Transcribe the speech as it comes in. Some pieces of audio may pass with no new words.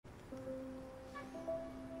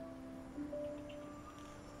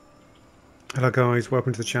Hello guys,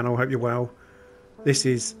 welcome to the channel, hope you're well. This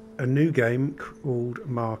is a new game called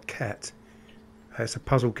Maquette. It's a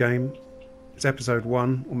puzzle game. It's episode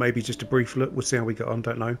 1, or maybe just a brief look, we'll see how we get on,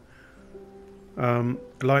 don't know.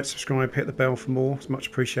 Like, subscribe, hit the bell for more, it's much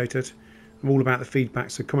appreciated. I'm all about the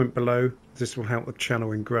feedback, so comment below, this will help the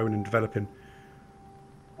channel in growing and developing.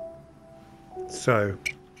 So,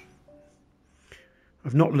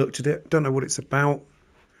 I've not looked at it, don't know what it's about.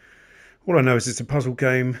 All I know is it's a puzzle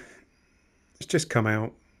game, it's just come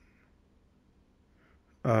out.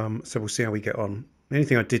 So we'll see how we get on. The only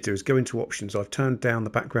thing I did do is go into options. I've turned down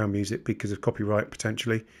the background music because of copyright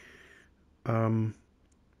potentially. And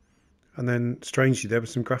then strangely there were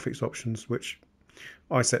some graphics options which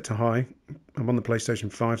I set to high. I'm on the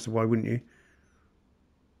PlayStation 5, so why wouldn't you?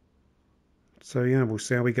 So yeah, we'll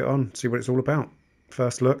see how we get on, see what it's all about.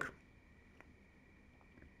 First look.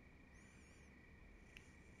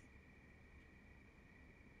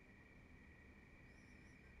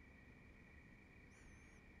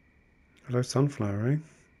 Hello Sunflower, eh?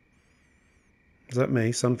 Is that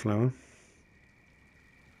me, Sunflower?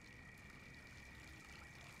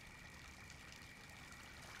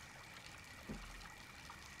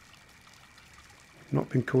 Not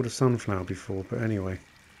been called a sunflower before, but anyway.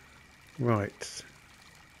 Right.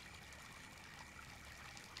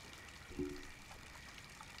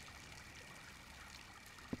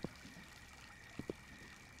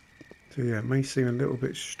 So yeah, it may seem a little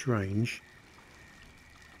bit strange.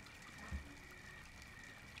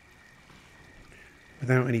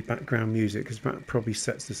 Without any background music, because that probably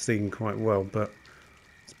sets the scene quite well, but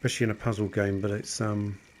especially in a puzzle game, but it's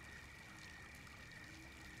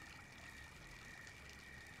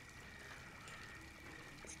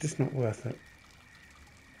just not worth it.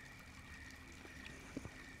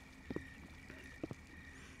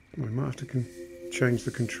 We might have to change the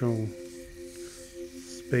control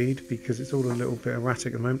speed because it's all a little bit erratic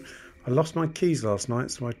at the moment. I lost my keys last night,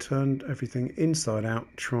 so I turned everything inside out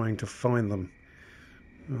trying to find them.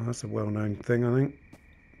 Oh, that's a well-known thing, I think.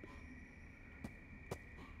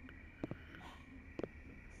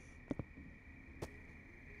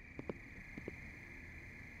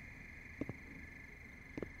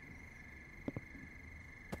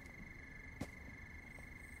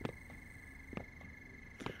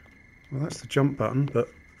 Well, that's the jump button, but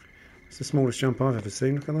it's the smallest jump I've ever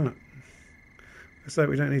seen. Look at that. Looks like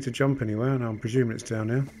we don't need to jump anywhere, and I'm presuming it's down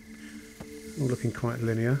here. All looking quite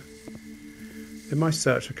linear. In my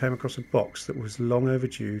search, I came across a box that was long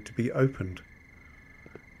overdue to be opened.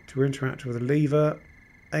 To interact with a lever,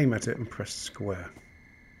 aim at it and press square.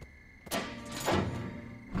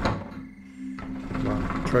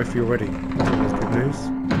 Wow, trophy already. That's good news.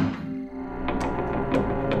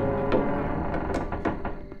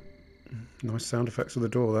 Nice sound effects of the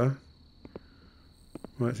door there.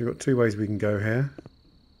 Right, so we've got two ways we can go here.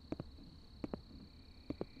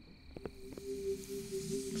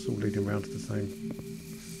 It's all leading round to the same.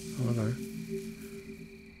 Oh, hello.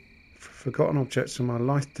 Forgotten objects from our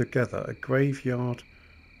life together. A graveyard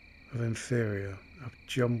of inferior. A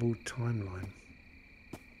jumbled timeline.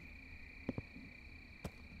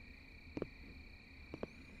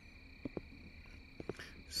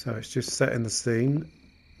 So it's just setting the scene.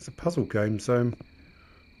 It's a puzzle game, so I'm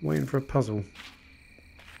waiting for a puzzle.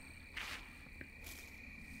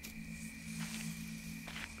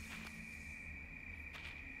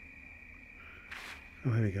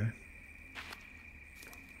 Oh, here we go.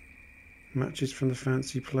 Matches from the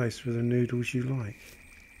fancy place for the noodles you like.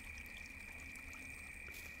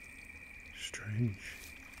 Strange.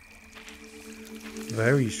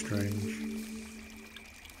 Very strange.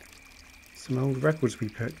 Some old records we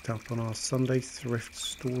picked up on our Sunday thrift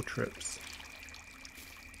store trips.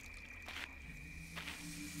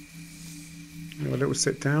 Have a little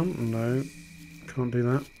sit down? No, can't do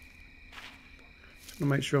that. Just want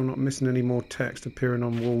to make sure I'm not missing any more text appearing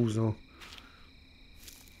on walls or...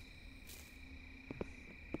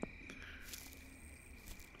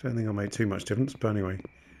 Don't think I'll make too much difference, but anyway.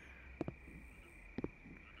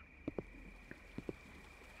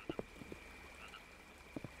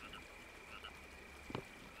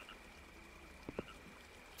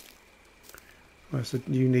 Well, it's a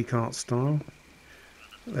unique art style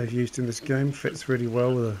that they've used in this game. Fits really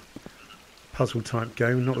well with a puzzle type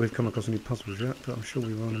game. Not that we've come across any puzzles yet, but I'm sure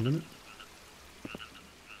we will in a minute.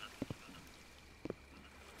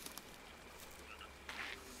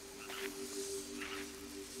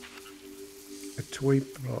 A toy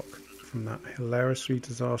block from that hilariously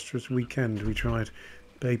disastrous weekend we tried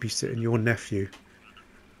babysitting your nephew.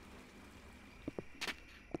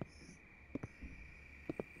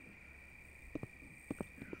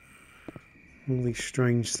 All these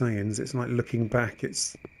strange sayings. It's like looking back.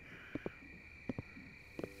 It's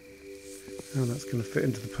how that's going to fit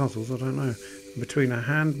into the puzzles, I don't know. Between a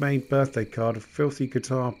handmade birthday card, a filthy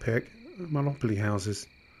guitar pick, Monopoly houses.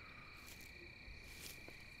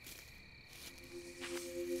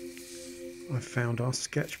 I found our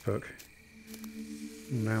sketchbook.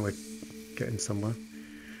 Now we're getting somewhere.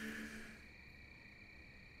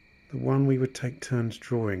 The one we would take turns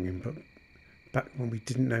drawing in, but back when we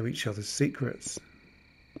didn't know each other's secrets.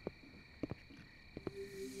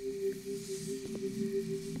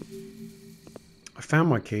 I found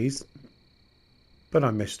my keys, but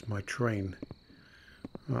I missed my train.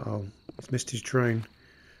 Uh-oh, he's missed his train.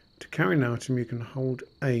 To carry an item, you can hold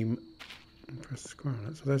aim and press square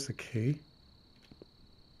on it. So there's the key.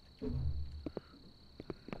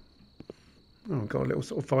 Oh, I've got a little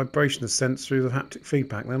sort of vibration sense through the haptic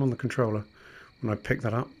feedback then on the controller. When I picked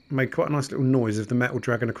that up, made quite a nice little noise of the metal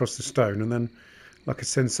dragging across the stone, and then like a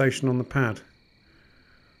sensation on the pad.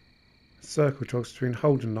 Circle talks between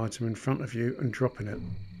holding an item in front of you and dropping it.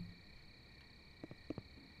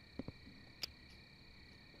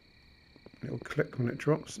 Little click when it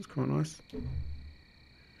drops, it's quite nice.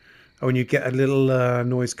 Oh, and you get a little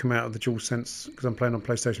noise come out of the DualSense, because I'm playing on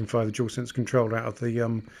PlayStation 5, the DualSense controller out of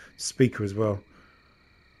the speaker as well.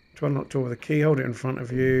 Try and lock door with a key, hold it in front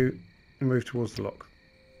of you, and move towards the lock.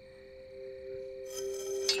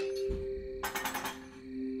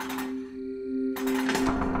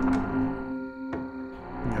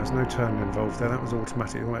 There's no turning involved there, that was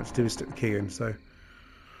automatic. All I had to do is stick the key in, so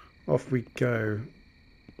off we go.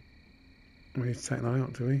 We need to take that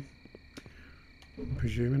out, do we? I'm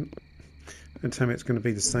presuming. Don't tell me it's going to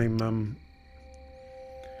be the same. Oh,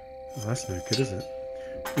 that's no good, is it?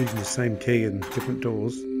 Using the same key in different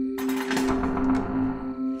doors.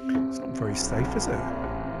 It's not very safe, is it?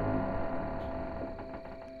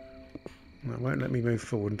 That won't let me move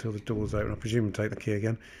forward until the door's open. I presume I'll take the key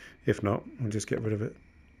again. If not, we'll just get rid of it.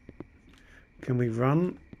 Can we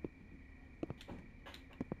run?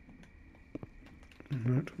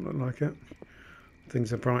 No, it doesn't look like it.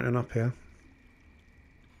 Things are brightening up here.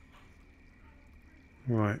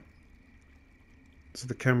 Right. So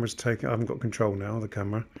the camera's taken. I haven't got control now of the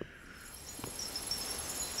camera.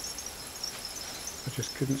 I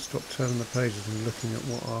just couldn't stop turning the pages and looking at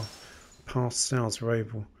what our past selves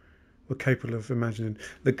were capable of imagining.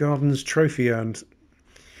 The garden's trophy earned.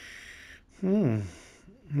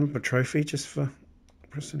 A trophy just for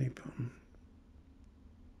press any button.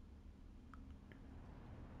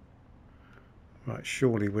 Right,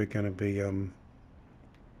 surely we're going to be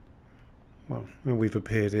well, we've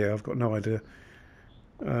appeared here. I've got no idea.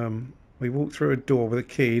 We walked through a door with a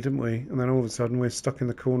key, didn't we? And then all of a sudden we're stuck in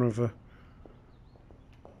the corner of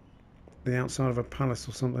the outside of a palace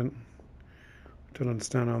or something. Don't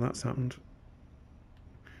understand how that's happened.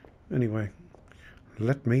 Anyway,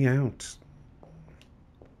 let me out.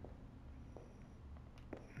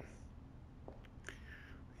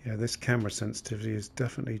 Yeah, this camera sensitivity is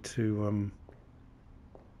definitely too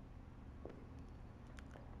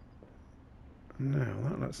now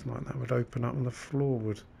that looks like that would open up and the floor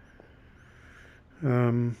would.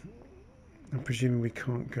 I'm presuming we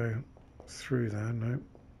can't go through there, no.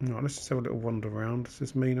 No, let's just have a little wander around. Does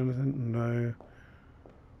this mean anything? No.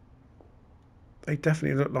 They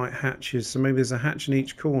definitely look like hatches, so maybe there's a hatch in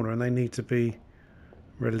each corner and they need to be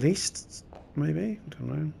released, maybe? I don't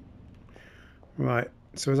know. Right,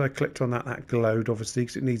 so as I clicked on that, that glowed, obviously,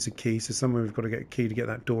 because it needs a key, so somewhere we've got to get a key to get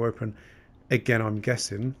that door open. Again, I'm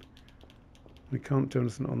guessing. We can't do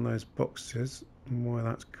anything on those boxes. And why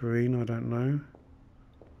that's green, I don't know.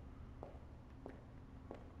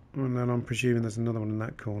 And then I'm presuming there's another one in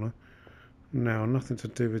that corner. Now, nothing to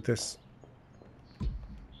do with this.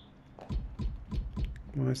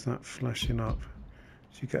 Why is that flashing up?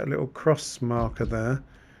 So you get a little cross marker there,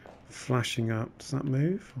 flashing up. Does that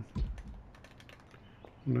move?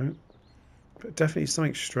 No. But definitely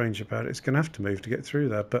something strange about it. It's going to have to move to get through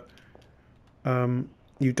there, but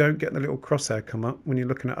you don't get the little crosshair come up when you're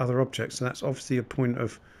looking at other objects, so that's obviously a point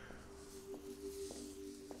of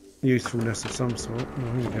usefulness of some sort. Oh,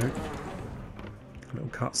 here we go. A little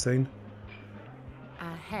cutscene.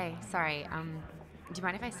 Hey, sorry. Do you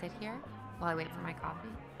mind if I sit here while I wait for my coffee?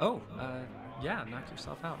 Oh, yeah, knock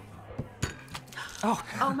yourself out. Oh.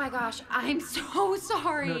 Oh my gosh, I'm so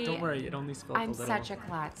sorry. No, don't worry. It only spilled a little. I'm such a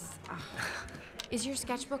klutz. Ugh. Is your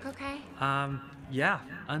sketchbook okay? Yeah,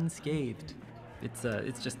 unscathed. It's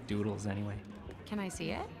just doodles anyway. Can I see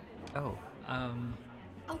it? Oh,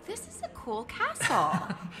 Oh, this is a cool castle.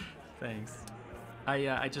 Thanks.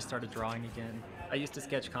 I just started drawing again. I used to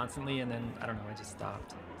sketch constantly, and then, I don't know, I just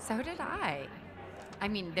stopped. So did I. I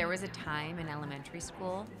mean, there was a time in elementary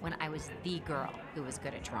school when I was the girl who was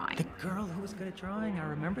good at drawing. The girl who was good at drawing. I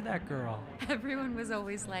remember that girl. Everyone was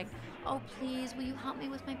always like, oh, please, will you help me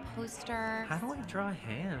with my poster? How do I draw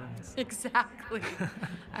hands? Exactly.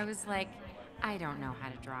 I was like, I don't know how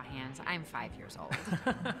to draw hands. I'm 5 years old.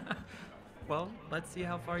 Well, let's see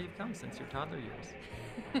how far you've come since your toddler years.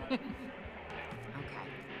 Okay.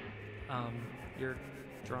 You're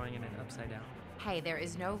drawing in it upside down. Hey, there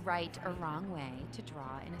is no right or wrong way to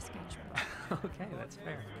draw in a sketchbook. Okay, that's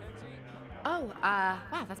fair. Oh,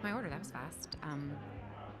 wow, that's my order. That was fast.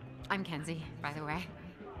 I'm Kenzie, by the way.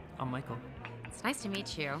 I'm Michael. It's nice to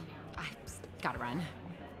meet you. I just gotta run.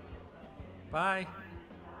 Bye,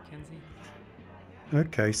 Kenzie.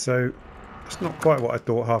 Okay, so it's not quite what I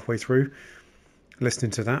thought halfway through listening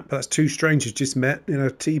to that, but that's two strangers just met in a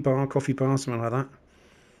tea bar, coffee bar, something like that.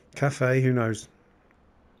 Cafe, who knows?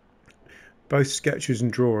 Both sketchers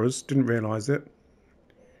and drawers, didn't realise it.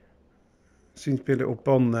 Seems to be a little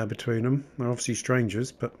bond there between them. They're obviously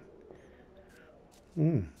strangers, but...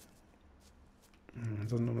 doesn't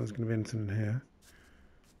look like there's going to be anything in here.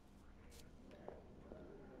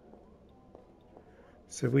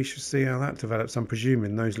 So we should see how that develops. I'm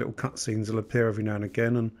presuming those little cutscenes will appear every now and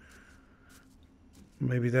again, and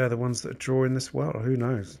maybe they're the ones that are drawing this well. Who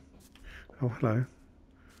knows? Oh, hello.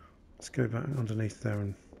 Let's go back underneath there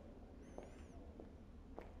and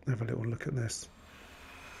have a little look at this.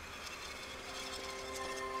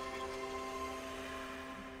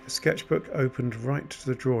 The sketchbook opened right to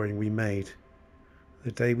the drawing we made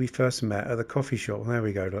the day we first met at the coffee shop. There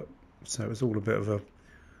we go, look. So it was all a bit of a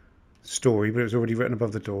story, but it was already written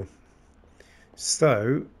above the door.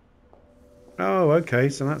 So, oh, okay,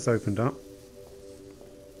 so that's opened up.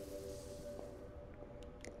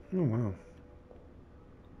 Oh, wow.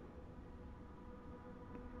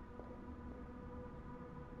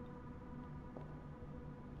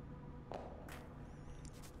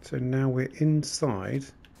 So now we're inside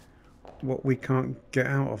what we can't get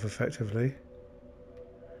out of, effectively.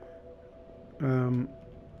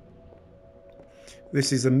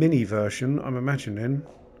 This is a mini version, I'm imagining,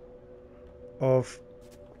 of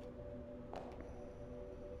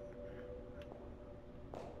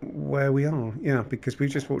where we are. Yeah, because we've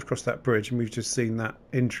just walked across that bridge and we've just seen that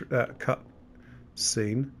cut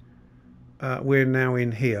scene. We're now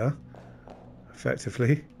in here,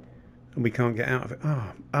 effectively, and we can't get out of it.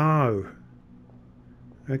 Oh,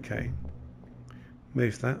 okay.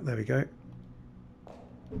 Move that. There we go.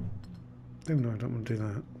 Oh no, I don't want to do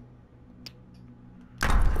that.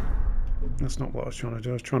 That's not what I was trying to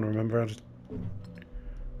do. I was trying to remember how to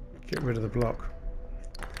get rid of the block.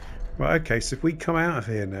 Right, okay, so if we come out of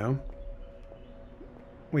here now,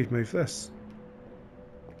 we've moved this.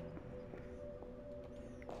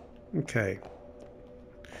 Okay.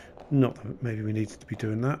 Not that maybe we needed to be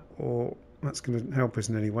doing that, or that's going to help us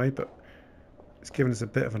in any way, but it's given us a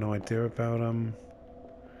bit of an idea about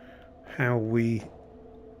how we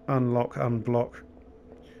unlock, unblock,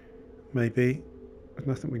 maybe. There's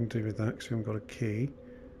nothing we can do with that because we haven't got a key.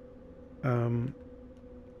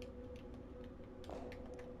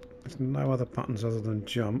 There's no other buttons other than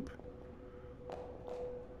jump.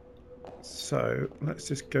 So let's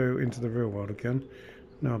just go into the real world again.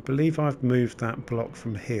 Now I believe I've moved that block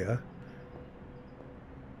from here.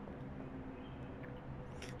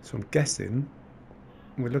 So I'm guessing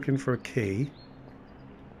we're looking for a key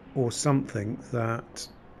or something that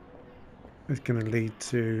is going to lead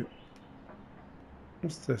to...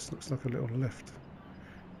 What's this? Looks like a little lift.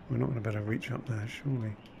 We're not going to be able to reach up there,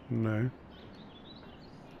 surely. No.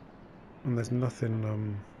 And there's nothing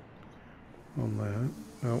on there.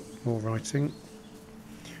 Oh, more writing.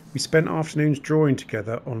 We spent afternoons drawing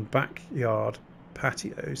together on backyard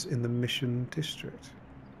patios in the Mission District.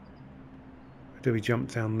 Do we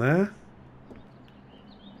jump down there?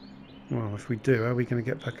 Well, if we do, how are we going to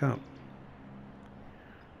get back up?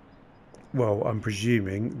 Well, I'm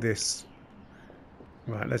presuming this...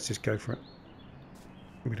 Right, let's just go for it.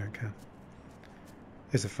 We don't care.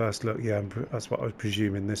 Here's a first look. Yeah, that's what I was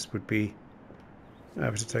presuming. This would be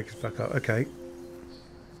able to take us back up. Okay.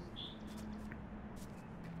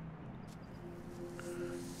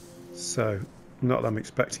 So, not that I'm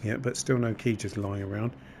expecting it, but still no key just lying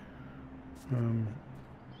around.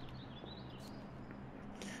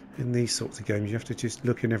 In these sorts of games, you have to just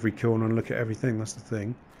look in every corner and look at everything. That's the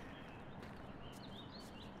thing.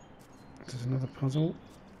 There's another puzzle.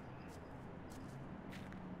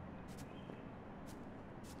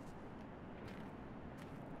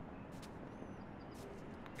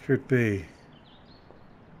 Could be.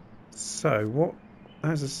 So, what?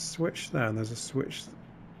 There's a switch there, and there's a switch.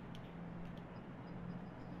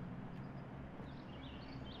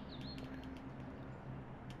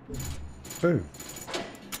 Boom.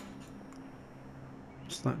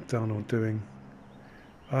 What's that done or doing?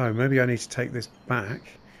 Oh, maybe I need to take this back.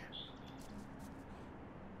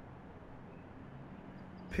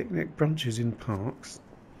 Picnic brunches in parks.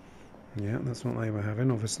 Yeah, that's what they were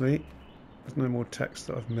having, obviously. There's no more text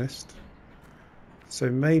that I've missed. So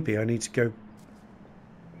maybe I need to go...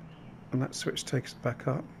 And that switch takes us back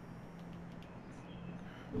up.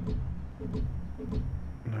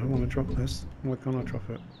 No, I want to drop this. Why can't I drop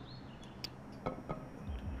it?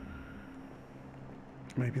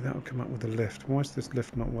 Maybe that'll come up with a lift. Why is this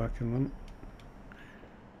lift not working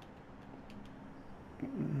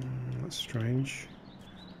then? That's strange.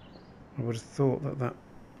 I would have thought that...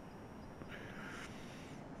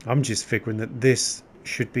 I'm just figuring that this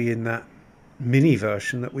should be in that mini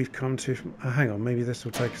version that we've come to from... hang on, maybe this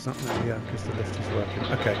will take us up now. Yeah, because the lift is working.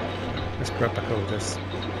 Okay, let's grab back hold of this.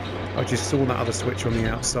 I just saw that other switch on the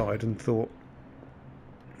outside and thought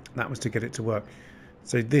that was to get it to work.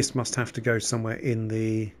 So this must have to go somewhere in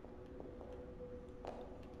the...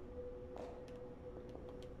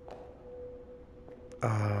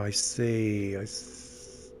 Ah, I see. I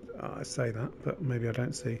say that, but maybe I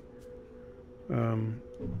don't see.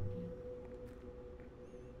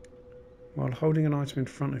 While holding an item in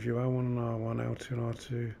front of you, L1 and R1, L2 and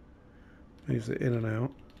R2 moves it in and out.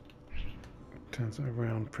 Turns it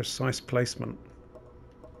around. Precise placement.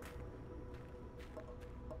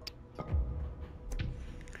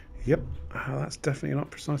 Yep, that's definitely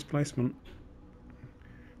not precise placement.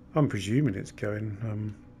 I'm presuming it's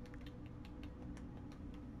going...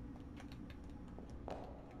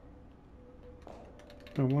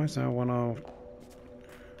 Oh, why is our one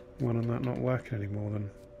and that not working anymore then?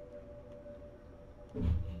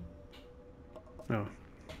 Oh.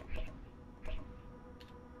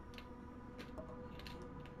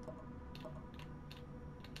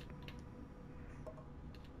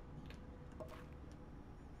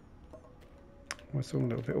 Well, it's all a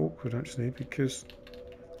little bit awkward actually because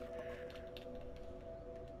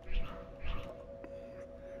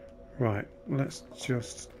right, let's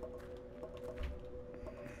just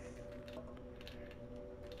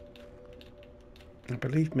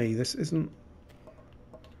believe me, this isn't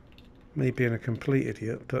me being a complete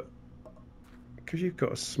idiot, but because you've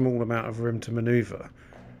got a small amount of room to maneuver,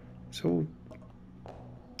 it's all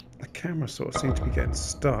the camera sort of seems to be getting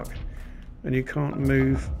stuck and you can't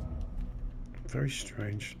move. Very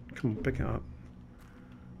strange. Come on, pick it up.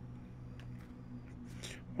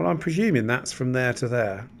 Well, I'm presuming that's from there to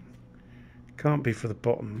there. It can't be for the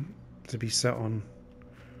bottom to be set on.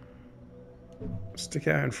 Stick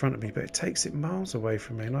it out in front of me, but it takes it miles away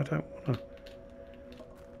from me and I don't want to.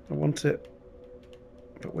 I want it,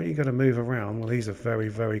 but when you got to move around, well, these are very,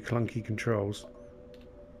 very clunky controls.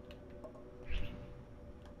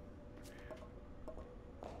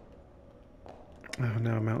 Oh,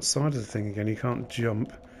 now I'm outside of the thing again. You can't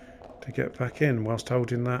jump to get back in whilst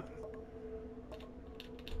holding that.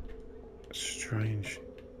 Strange.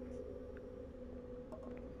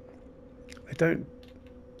 They don't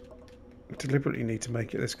deliberately need to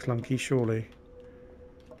make it this clunky, surely.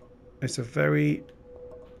 It's a very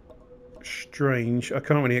strange... I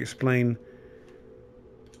can't really explain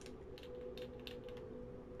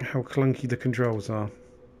how clunky the controls are.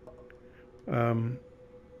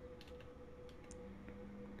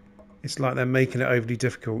 It's like they're making it overly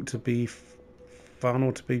difficult to be fun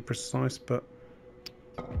or to be precise, but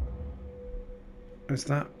is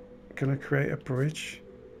that going to create a bridge?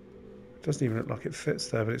 It doesn't even look like it fits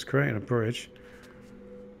there, but it's creating a bridge.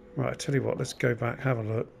 Right, I tell you what, let's go back, have a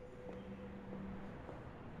look.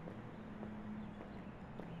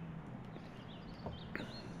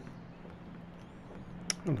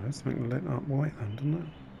 Oh no, something lit up white then, doesn't it?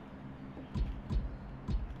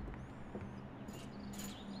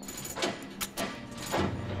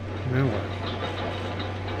 Now what?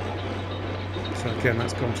 So again,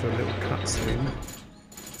 that's gone to a little cutscene.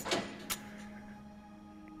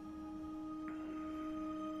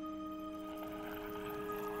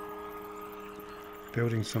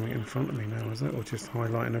 Building something in front of me now, is it? Or just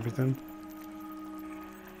highlighting everything?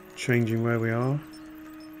 Changing where we are?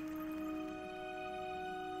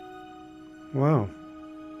 Wow.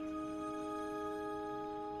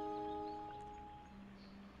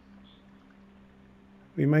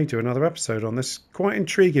 We may do another episode on this. Quite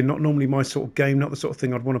intriguing, not normally my sort of game, not the sort of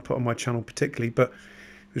thing I'd want to put on my channel particularly, but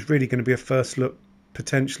it was really going to be a first look,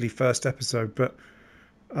 potentially first episode, but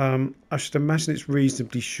I should imagine it's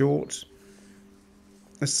reasonably short.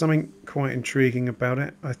 There's something quite intriguing about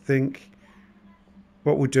it. I think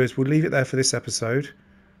what we'll do is we'll leave it there for this episode.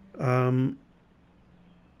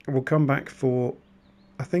 We'll come back for,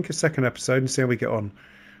 I think, a second episode and see how we get on.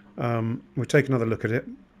 We'll take another look at it.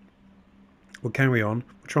 We'll carry on.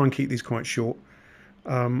 We'll try and keep these quite short.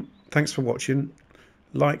 Thanks for watching.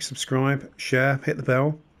 Like, subscribe, share, hit the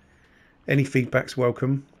bell. Any feedback's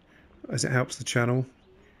welcome, as it helps the channel.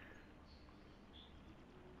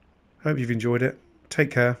 Hope you've enjoyed it.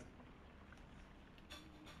 Take care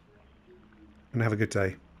and have a good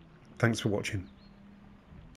day. Thanks for watching.